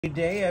Good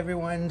day,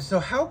 everyone. So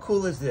how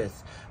cool is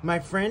this? My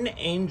friend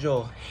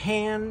Angel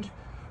hand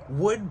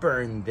wood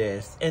burned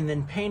this and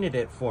then painted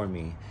it for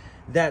me.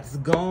 That's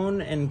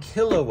Gone and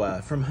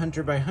Killua from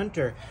Hunter by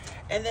Hunter.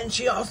 And then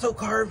she also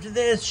carved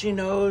this. She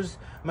knows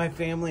my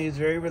family is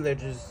very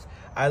religious.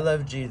 I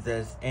love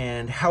Jesus.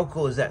 And how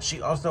cool is that?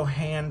 She also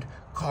hand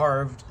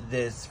carved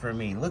this for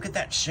me. Look at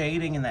that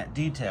shading and that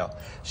detail.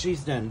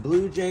 She's done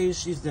blue jays.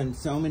 She's done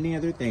so many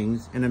other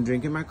things. And I'm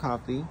drinking my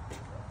coffee.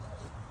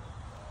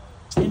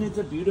 And it's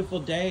a beautiful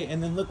day.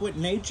 And then look what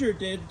nature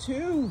did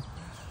too.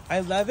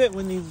 I love it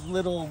when these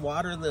little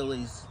water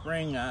lilies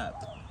spring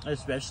up,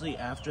 especially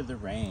after the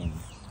rain.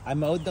 I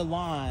mowed the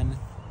lawn.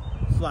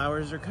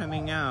 Flowers are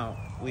coming out.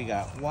 We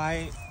got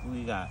white,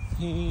 we got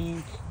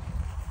pink,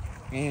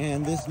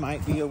 and this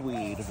might be a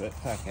weed, but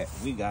fuck it.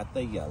 We got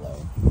the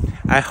yellow.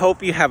 I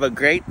hope you have a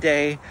great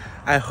day.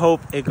 I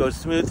hope it goes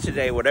smooth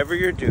today, whatever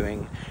you're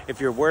doing. If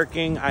you're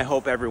working, I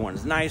hope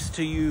everyone's nice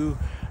to you.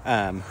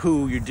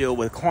 Who you deal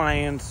with,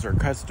 clients or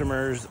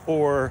customers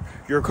or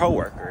your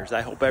coworkers.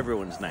 I hope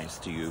everyone's nice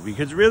to you,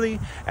 because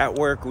really at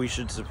work we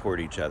should support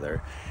each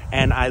other.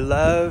 And I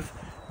love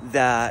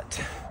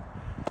that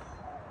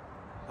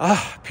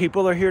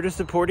people are here to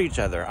support each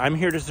other. I'm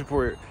here to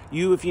support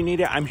you if you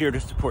need it. I'm here to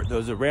support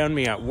those around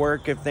me at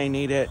work if they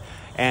need it.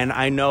 And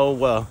I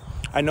know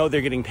they're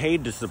getting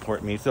paid to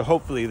support me, so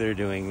hopefully they're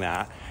doing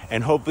that.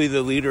 And hopefully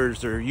the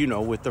leaders are,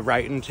 with the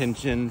right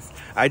intentions.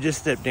 I just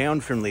stepped down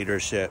from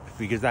leadership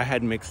because I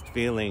had mixed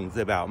feelings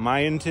about my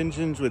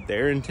intentions with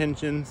their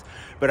intentions.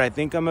 But I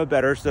think I'm a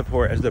better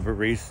support as a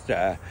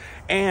barista.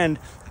 And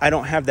I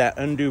don't have that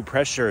undue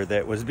pressure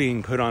that was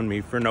being put on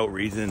me for no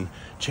reason.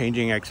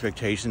 Changing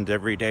expectations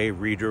every day,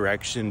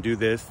 redirection, do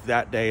this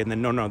that day, and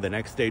then no, the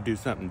next day do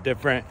something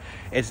different.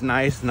 It's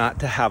nice not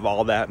to have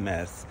all that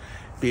mess.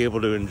 Be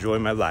able to enjoy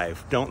my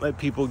life. Don't let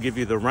people give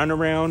you the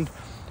runaround.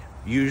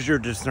 Use your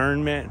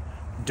discernment.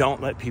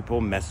 Don't let people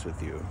mess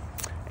with you.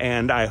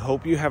 And I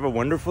hope you have a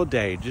wonderful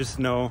day. Just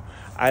know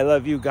I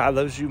love you. God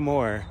loves you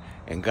more.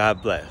 And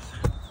God bless.